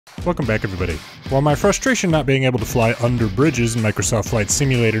Welcome back, everybody. While my frustration not being able to fly under bridges in Microsoft Flight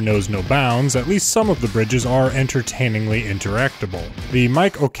Simulator knows no bounds, at least some of the bridges are entertainingly interactable. The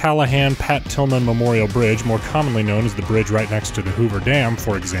Mike O'Callahan Pat Tillman Memorial Bridge, more commonly known as the bridge right next to the Hoover Dam,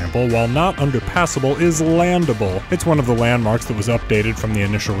 for example, while not underpassable, is landable. It's one of the landmarks that was updated from the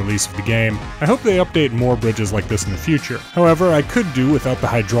initial release of the game. I hope they update more bridges like this in the future. However, I could do without the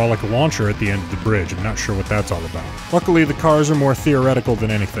hydraulic launcher at the end of the bridge. I'm not sure what that's all about. Luckily, the cars are more theoretical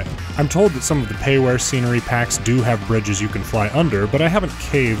than anything. I'm told that some of the payware scenery packs do have bridges you can fly under, but I haven't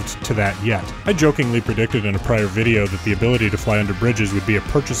caved to that yet. I jokingly predicted in a prior video that the ability to fly under bridges would be a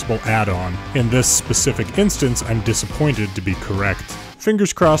purchasable add-on. In this specific instance, I'm disappointed to be correct.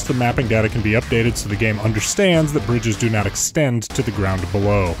 Fingers crossed the mapping data can be updated so the game understands that bridges do not extend to the ground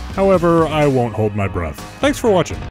below. However, I won't hold my breath. Thanks for watching.